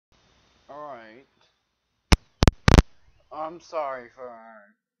Alright. I'm sorry for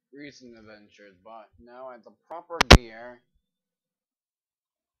our recent adventures, but now I have the proper gear.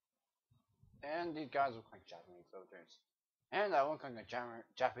 And these guys look like Japanese soldiers. And I look like a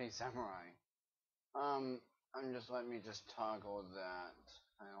Japanese samurai. Let me just toggle that.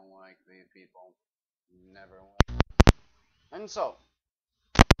 I don't like these people. Never like. And so,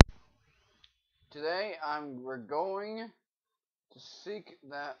 today we're going to seek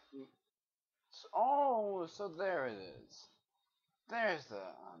that. Oh, so there it is. There's the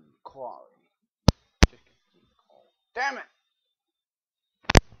quarry. Damn it!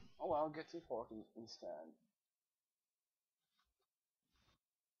 Oh well, get some pork instead.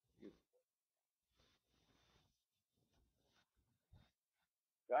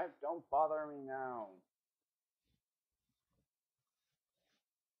 Guys, don't bother me now.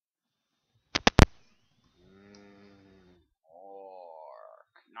 Pork.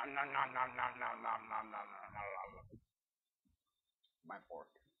 Nom nom nom nom nom nom nom nom nom nom. My pork.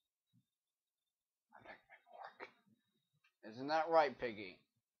 I like my pork. Isn't that right, Piggy?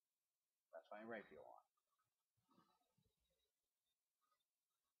 That's why I rape you on.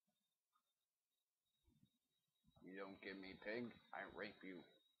 You don't give me pig, I rape you.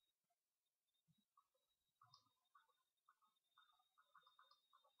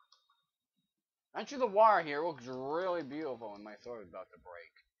 Actually, the wire here looks really beautiful, and my sword is about to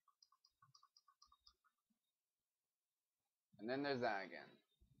break. And then there's that again.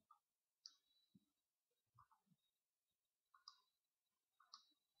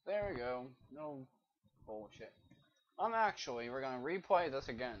 There we go. No bullshit. Actually, we're gonna replay this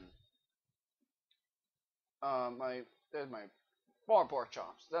again. There's my 4 pork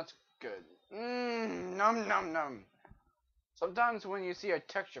chops. That's good. Num num num. Sometimes when you see a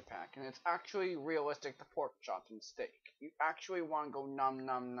texture pack and it's actually realistic to pork chops and steak, you actually want to go num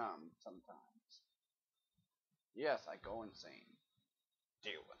num num sometimes. Yes, I go insane.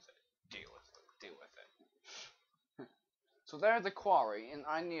 Deal with it. Deal with it. Deal with it. So there's the quarry, and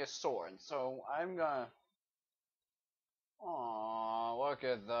I need a sword, so I'm gonna... Aww, look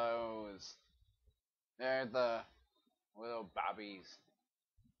at those. They're the little babbies.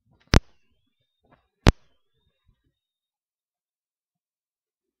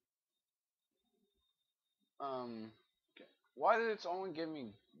 Okay. Why did it only give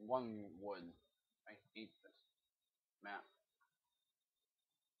me 1 wood? I hate this map.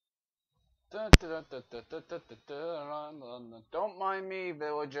 Don't mind me,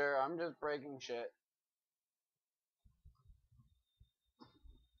 villager. I'm just breaking shit.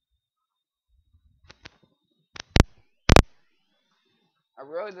 I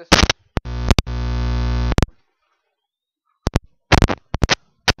really just...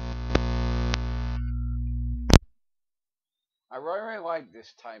 I really like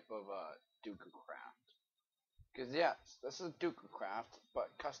this type of Duca craft. Because yes, this is Duca craft,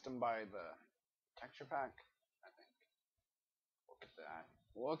 but custom by the texture pack, I think. Look at that.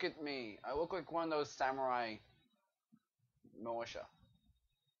 Look at me. I look like one of those samurai militia.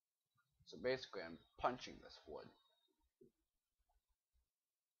 So basically, I'm punching this wood.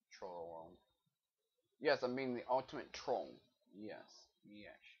 Troll. Yes, I'm being the ultimate troll. Yes.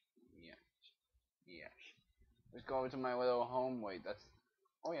 Yes. Yes. Yes. Let's go over to my little home. Wait, that's...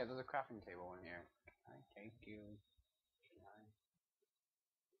 Oh yeah, there's a crafting table in here. Can I take you?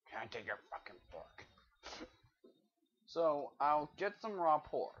 Can I take your fucking pork? So, I'll get some raw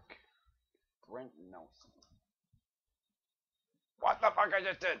pork. Brent Nelson. What the fuck I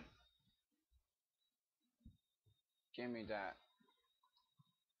just did? Give me that.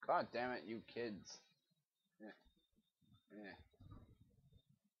 God damn it, you kids.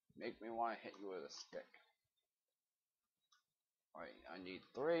 Make me want to hit you with a stick. Alright, I need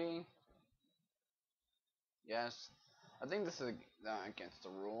 3. Yes. I think this is against the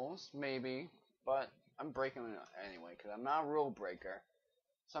rules, maybe. But I'm breaking it anyway, because I'm not a rule breaker.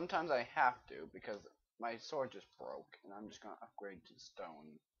 Sometimes I have to, because my sword just broke, and I'm just going to upgrade to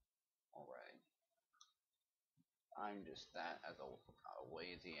stone already. I'm just that as a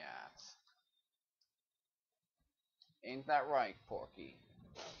lazy ass. Ain't that right, Porky?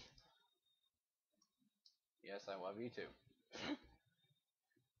 Yes, I love you too.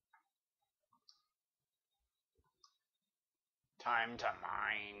 Time to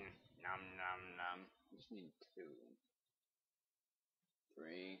mine. Num num num. Just need 2.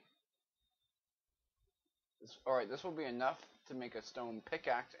 3. Alright, this will be enough to make a stone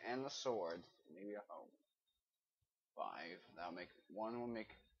pickaxe and the sword. Maybe a hoe. 5. That'll make... 1 will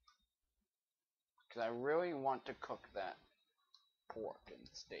make... Because I really want to cook that pork and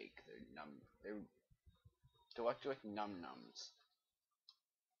steak. They're delectable like num nums.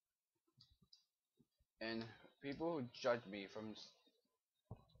 And people who judge me from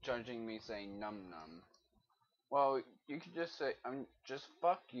judging me saying num num. Well, you could just say I'm just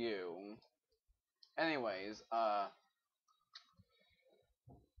fuck you. Anyways,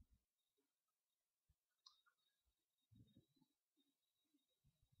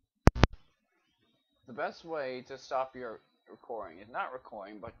 the best way to stop your recording is not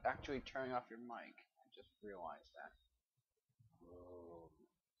recording, but actually turning off your mic. I just realized that. Whoa.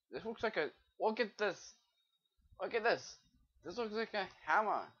 This looks like a. Look at this. Look at this. This looks like a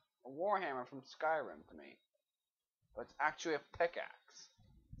hammer, a warhammer from Skyrim to me, but it's actually a pickaxe.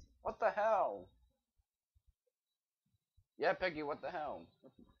 What the hell? Yeah, Peggy. What the hell?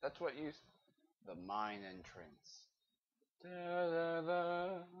 That's what you. The mine entrance. Da, da,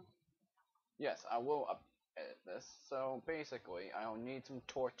 da. Yes, I will edit this. So basically, I'll need some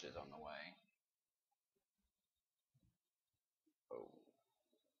torches on the way. Oh,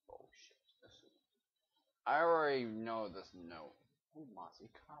 bullshit. I already know this note. Oh, mossy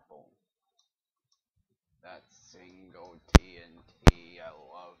cobble. That single TNT. I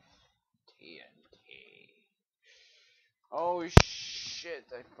love TNT. Oh shit!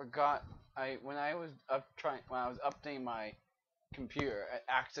 I forgot. When I was updating my computer, I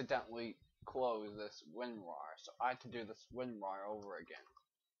accidentally closed this WinRAR, so I had to do this WinRAR over again.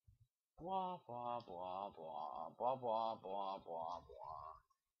 Blah blah blah blah blah blah blah blah blah.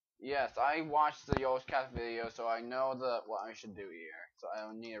 Yes, I watched the Yosh Cat video, so I know what I should do here. So I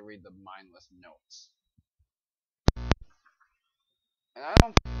don't need to read the mindless notes. And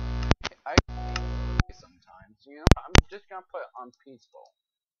I sometimes, you know, I'm just gonna put it on peaceful.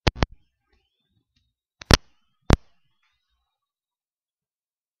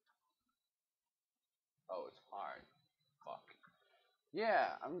 Oh, it's hard. Fuck.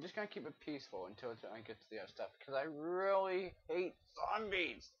 Yeah, I'm just gonna keep it peaceful until I get to the other stuff, because I really hate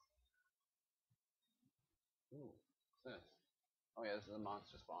zombies! Ooh, what's this? Oh yeah, this is a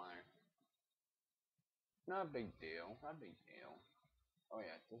monster spawner. Not a big deal, not a big deal. Oh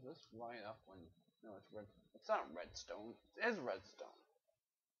yeah, does this light up when... No, it's red. It's not redstone. It is redstone.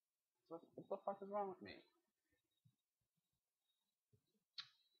 What the fuck is wrong with me?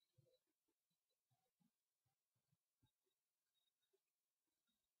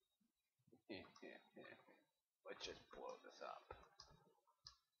 Let's just blow this up.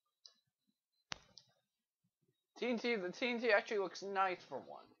 The TNT actually looks nice for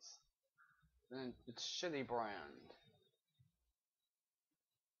once. And it's shitty brand.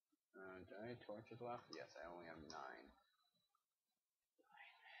 Do I have torches left? Yes, I only have 9.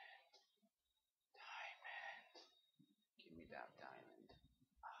 Diamond. Give me that diamond.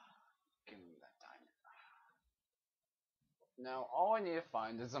 Give me that diamond. Now, all I need to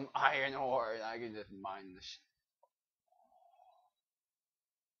find is some iron ore, and I can just mine the shit.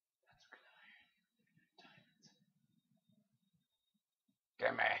 That's good iron. Diamonds.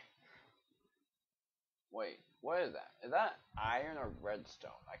 Gimme. Wait, what is that? Is that iron or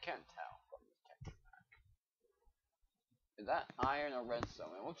redstone? I can't tell from this texture pack. Is that iron or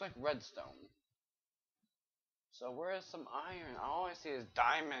redstone? It looks like redstone. So where is some iron? All I see is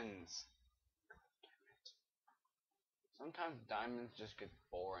diamonds. Damn it. Sometimes diamonds just get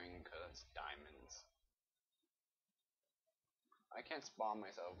boring because it's diamonds. I can't spawn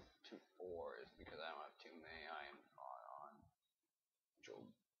myself 2 ores because I don't have too many I am on. Which will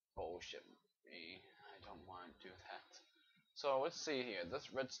bullshit me. I don't want to do that. So let's see here.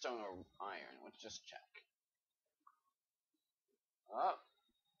 This redstone or iron? Let's just check. Oh,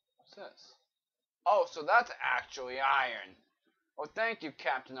 what's this? Oh, so that's actually iron. Well, thank you,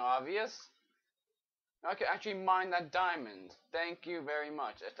 Captain Obvious. I can actually mine that diamond. Thank you very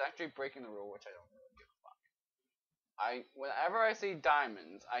much. It's actually breaking the rule, which I don't really give a fuck. Whenever I see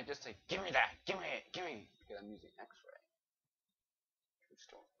diamonds, I just say, "Give me that, give me it, give me," because I'm using X-ray. True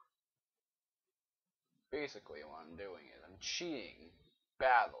story. Basically, what I'm doing is I'm cheating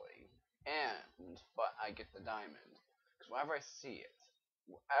badly, but I get the diamond. Because whenever I see it,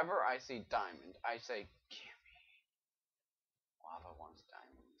 whenever I see diamond, I say, "Give me." Lava wants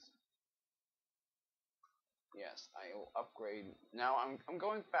diamonds. Yes, I will upgrade. Now I'm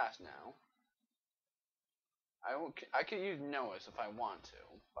going fast now. I could use Noah's if I want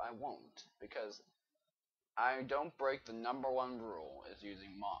to, but I won't because I don't break the #1 rule is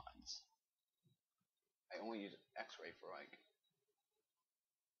using mods. I only use X-ray for like.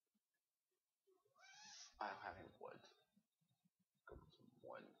 I don't have any wood. Go get some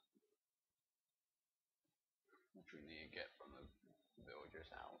wood, which we need to get from the villager's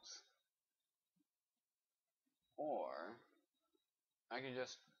house. Or I could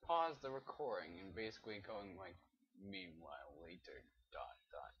just pause the recording and basically going like meanwhile later ...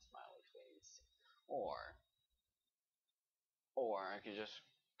 smiley face. Or I could just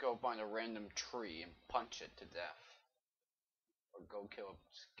go find a random tree and punch it to death. Or go kill a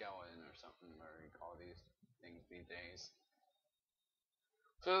skeleton or something, whatever you call these things these days.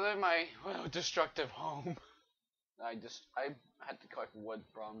 So there's my little destructive home. I had to collect wood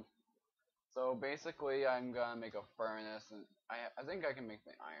from. So basically, I'm gonna make a furnace, and I think I can make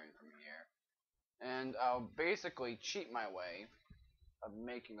the iron from here. And I'll basically cheat my way of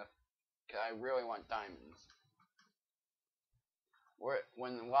making the. Cause I really want diamonds.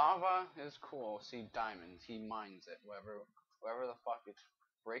 When lava is cool, see diamonds, he mines it. Whatever the fuck it's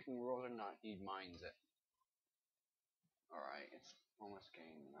breaking rules or not, he mines it. Alright, it's almost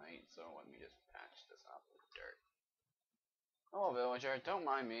getting night, so let me just patch this up with dirt. Oh, villager, don't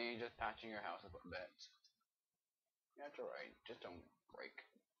mind me, just patching your house up a bit. Yeah, that's alright, just don't break.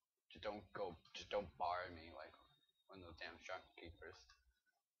 Just don't bar me like one of those damn shopkeepers.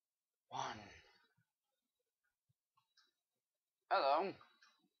 Hello.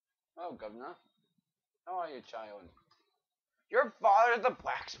 Hello, governor. How are you, child? Your father's a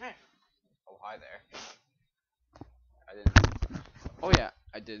blacksmith? Oh, hi there. I didn't. Oh yeah,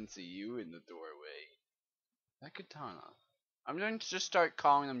 I didn't see you in the doorway. That katana. I'm going to just start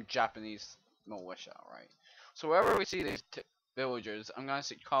calling them Japanese militia, right? So wherever we see these villagers, I'm gonna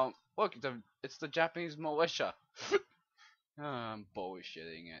call. Look, it's the Japanese militia. I'm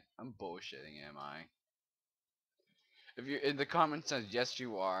bullshitting it. I'm bullshitting, am I? If you in the comments says yes,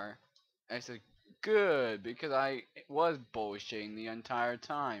 you are. I said good because I was bullshitting the entire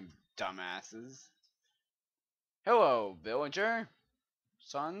time, dumbasses. Hello, villager,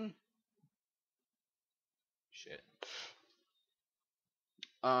 son. Shit.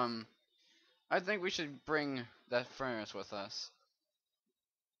 I think we should bring that furnace with us.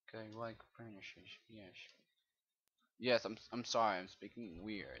 Okay, like furnaces. Yes. Yes, I'm sorry. I'm speaking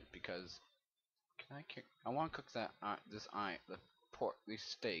weird because I want to cook that the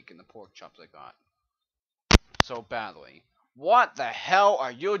steak and the pork chops I got so badly. What the hell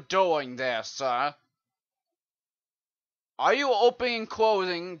are you doing there, sir? Are you opening and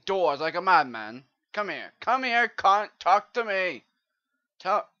closing doors like a madman? Come here, talk to me.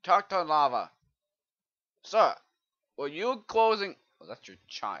 Talk to lava, sir. Were you closing? Oh, that's your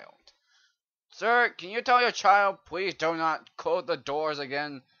child. Sir, can you tell your child, please do not close the doors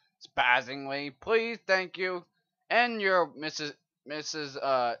again spazzingly? Please, thank you. And your Mrs.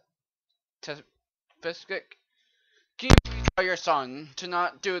 Fiskick, can you please tell your son to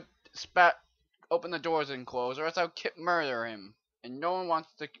not open the doors and close, or else I'll murder him. And no one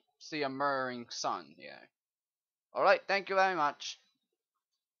wants to see a murdering son here. Alright, thank you very much.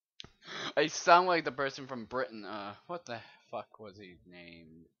 I sound like the person from Britain. What the fuck was he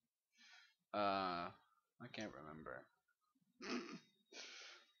named? I can't remember.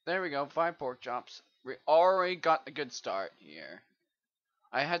 There we go, 5 pork chops. We already got a good start here.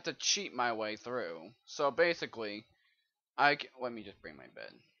 I had to cheat my way through. So basically, let me just bring my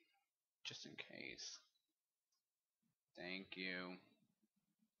bed. Just in case. Thank you.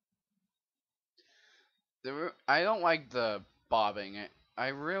 I don't like the bobbing. I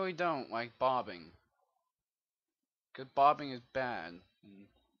really don't like bobbing. Because bobbing is bad.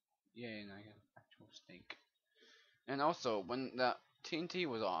 Yay, and I get an actual steak. And also, when the TNT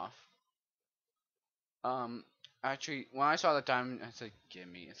was off, actually, when I saw the diamond, I said,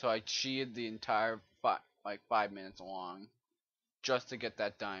 "Gimme!" So I cheated the entire 5 minutes long, just to get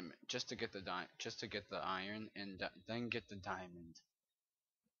that diamond, just to get the iron, and then get the diamond.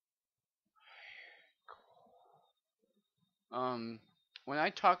 When I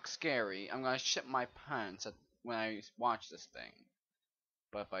talk scary, I'm gonna shit my pants when I watch this thing.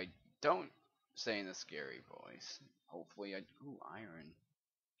 But if I don't say in a scary voice, hopefully ooh, iron.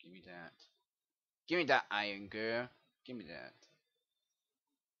 Give me that. Give me that iron, girl. Give me that.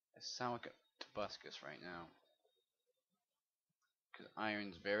 I sound like a Tobuscus right now. Because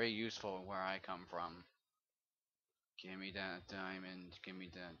iron's very useful where I come from. Give me that diamond. Give me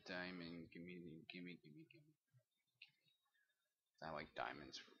that diamond. Give me. I like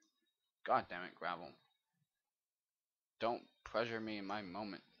diamonds. God damn it, gravel. Don't pressure me in my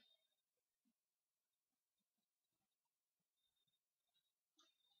moment.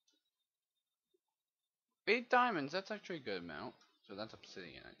 Eight diamonds, that's actually a good amount. So that's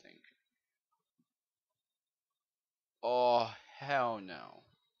obsidian, I think. Oh, hell no.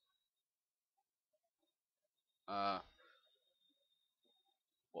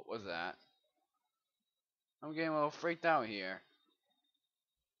 What was that? I'm getting a little freaked out here.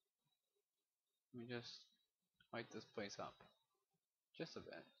 Let me just light this place up. Just a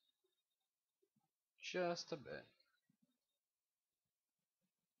bit. Just a bit.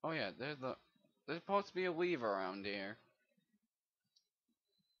 Oh yeah, there's supposed to be a lever around here.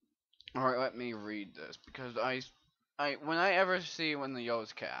 Alright, let me read this because when I ever see when the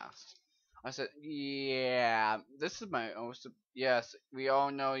Yo's cast, I said, yeah, this is my own. Yes, we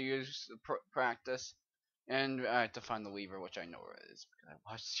all know use practice, and I have to find the lever, which I know where it is because I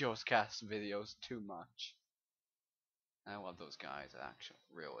watch Yo's cast videos too much. I love those guys, actually.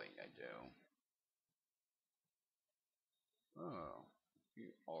 Really, I do. Oh,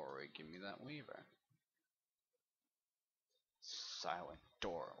 you already give me that lever. Silent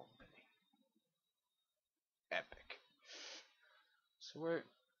door opening. Epic. So where?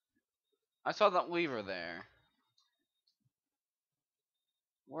 I saw that lever there.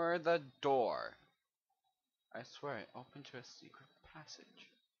 Where the door? I swear it opened to a secret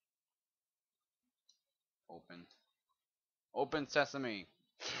passage. Open. Open sesame.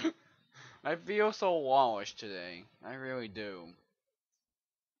 I feel so lowish today. I really do.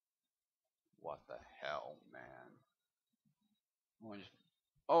 What the hell, man?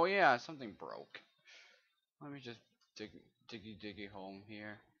 Oh yeah, something broke. Let me just diggy home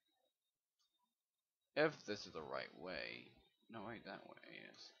here. If this is the right way. No wait, that way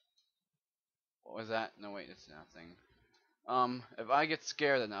is. What was that? No wait, it's nothing. If I get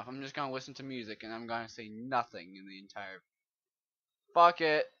scared enough, I'm just gonna listen to music and I'm gonna say nothing in the entire. Fuck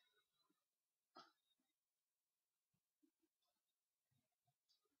it.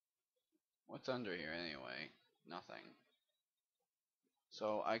 What's under here anyway? Nothing.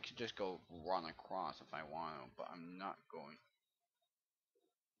 So I could just go run across if I want to, but I'm not going.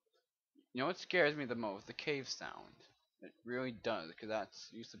 You know what scares me the most? The cave sound. It really does, because that's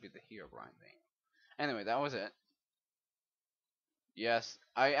used to be the Herobrine thing. Anyway, that was it. Yes,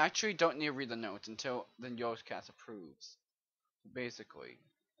 I actually don't need to read the notes until the Yoshcast approves. Basically,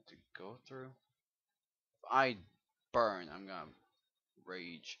 to go through. If I burn, I'm gonna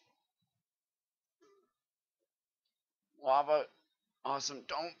rage. Lava, awesome.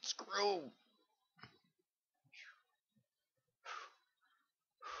 Don't screw.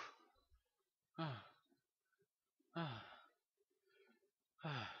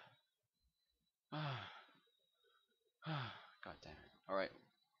 God damn it. Alright.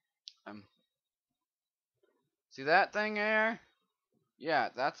 See that thing there? Yeah,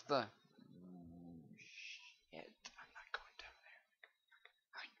 that's the. Shit. I'm not going down there.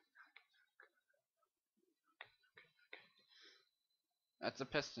 That's a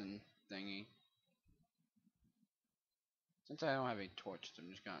piston thingy. Since I don't have any torches, I'm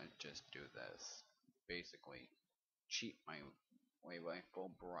just gonna do this. Basically, cheat my way by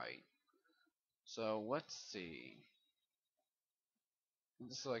full bright. So let's see.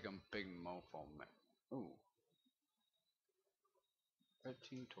 This is like a big mofo. Ooh.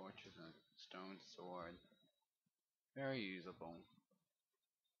 13 torches and a stone sword. Very usable.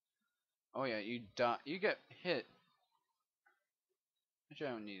 Oh yeah, you die. You get hit. Actually,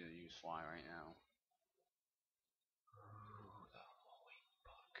 I don't need to use fly right now. Ooh, the holy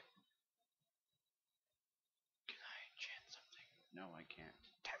book. Can I enchant something? No, I can't.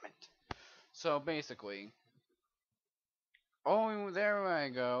 Damn it. So basically, oh, there I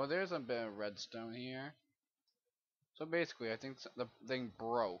go. There's a bit of redstone here. So basically, I think the thing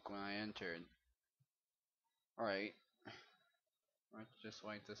broke when I entered. Alright. Let's just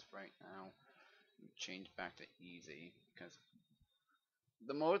like this right now. Change back to easy, because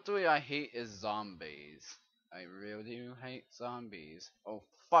the mostly I hate is zombies. I really do hate zombies. Oh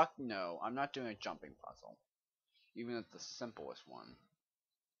fuck no, I'm not doing a jumping puzzle. Even at the simplest one.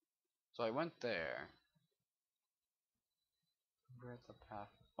 So I went there. Where's the path?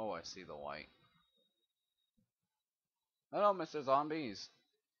 Oh, I see the light. Hello, Mr. Zombies.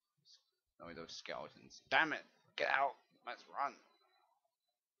 Oh, those skeletons. Damn it! Get out! Let's run!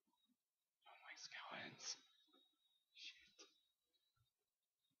 Oh my skeletons. Shit.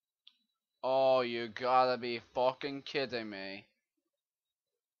 Oh, you gotta be fucking kidding me.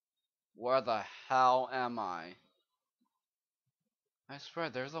 Where the hell am I? I swear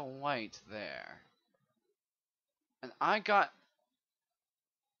there's a light there. And I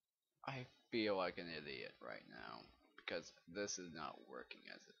feel like an idiot right now. Because this is not working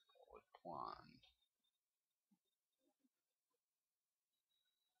as it was planned.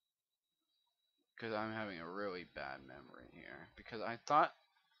 Because I'm having a really bad memory here. Because I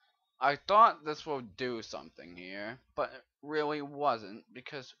thought this would do something here, but it really wasn't,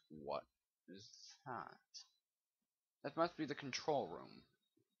 because what is that? That must be the control room.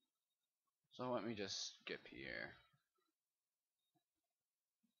 So let me just skip here.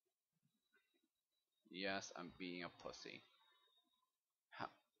 Yes, I'm being a pussy. How?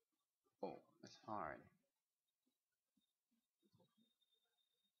 Oh, it's hard.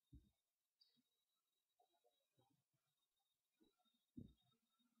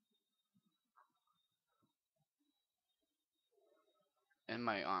 And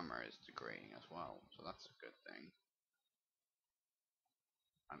my armor is degrading as well, so that's a good thing.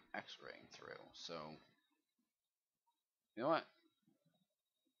 I'm X-raying through, so you know what?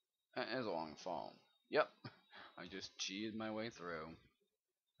 That is a long fall. Yep, I just cheated my way through.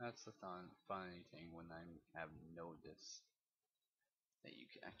 That's the funny thing when I have noticed that you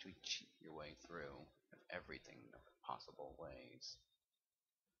can actually cheat your way through everything possible ways.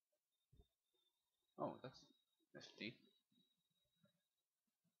 Oh, that's nifty.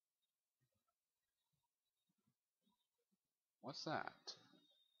 What's that?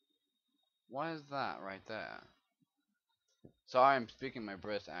 What is that right there? Sorry, I'm speaking my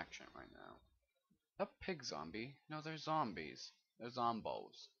British accent right now. A pig zombie? No, they're zombies. They're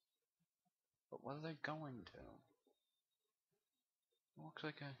zombos. But what are they going to? It looks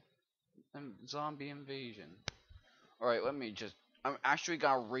like a zombie invasion. Alright, let me just... I'm actually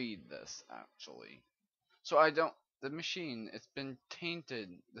gonna read this, actually. So I don't... The machine, it's been tainted.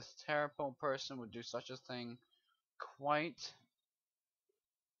 This terrible person would do such a thing quite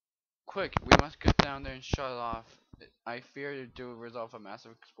quick. We must get down there and shut it off. I fear to do result a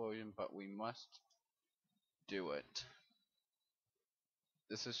massive explosion, but we must do it.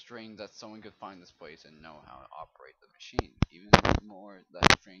 This is strange that someone could find this place and know how to operate the machine. Even more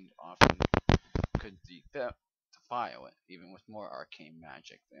that strange often could defile it, even with more arcane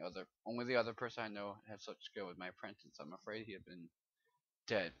magic. Only the other person I know has such skill with my apprentice. I'm afraid he had been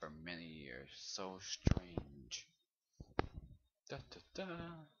dead for many years. So strange. Da da da.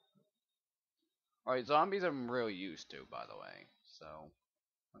 Alright, zombies I'm really used to, by the way. So.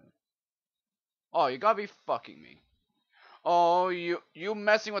 Oh, you gotta be fucking me. Oh, you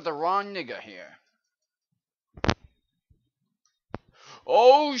messing with the wrong nigga here.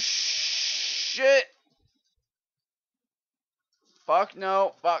 Oh shit! Fuck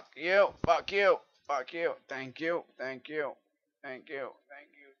no, fuck you, fuck you, fuck you, thank you, thank you, thank you, thank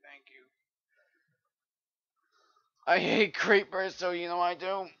you, thank you. I hate creepers, so you know what I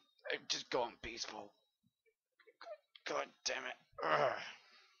do? I just go on peaceful. God damn it. Ugh.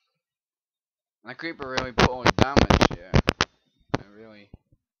 My creeper really pulling damage here.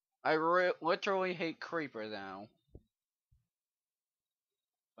 Literally hate creeper now.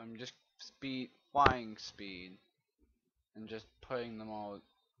 I'm just flying speed, and just putting them all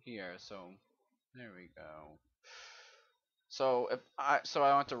here. So there we go. So I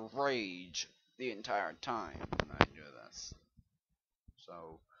want to rage the entire time when I do this.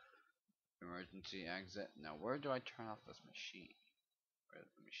 So emergency exit. Now where do I turn off this machine? Where's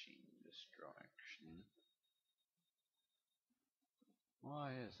the machine distraction?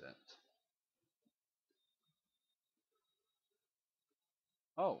 Why is it?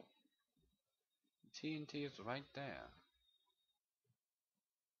 Oh, TNT is right there.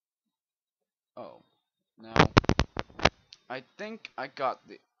 Oh, now I think I got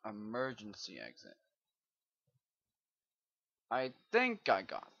the emergency exit. I think I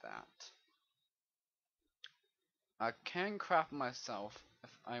got that. I can craft myself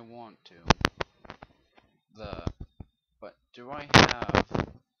if I want to. But do I have...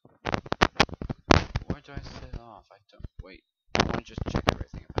 Where do I set it off? I don't... Wait. I want to just check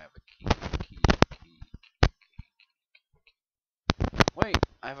everything if I have a key. Wait,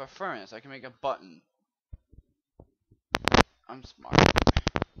 I have a furnace. I can make a button. I'm smart when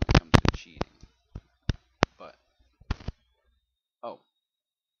it comes to cheating. But... Oh.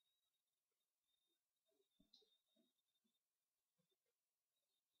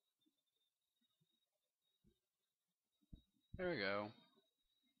 There we go.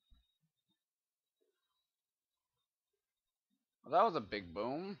 Well, that was a big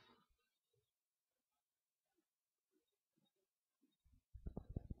boom.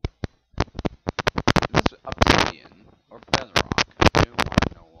 Is this obsidian or bedrock? I do want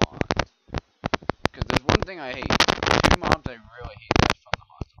to know what. Because there's one thing I hate. Two mobs I really hate that's from the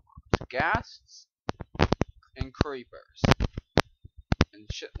haunted mobs. Ghasts and creepers. And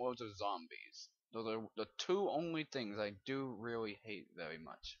shitloads of zombies. Those are the two only things I do really hate very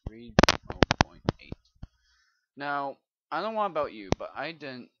much. Read 0.8. Now, I don't know about you, but I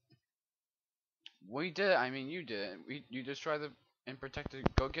didn't. We did. I mean, you did. You just tried to and protected.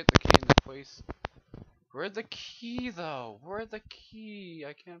 Go get the key in the place. Where's the key though? Where's the key?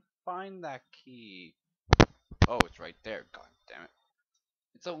 I can't find that key. Oh, it's right there. God damn it!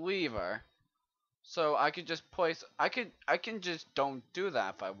 It's a lever. So I could just place. I can just don't do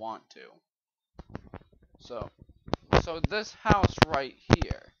that if I want to. So this house right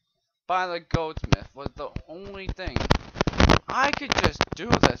here, by the goldsmith, was the only thing. I could just do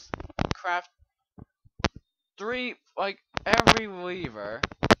this, craft every lever,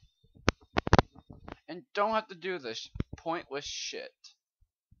 and don't have to do this pointless shit.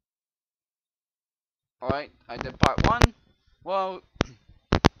 Alright, I did part 1. Well,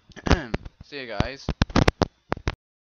 see you guys.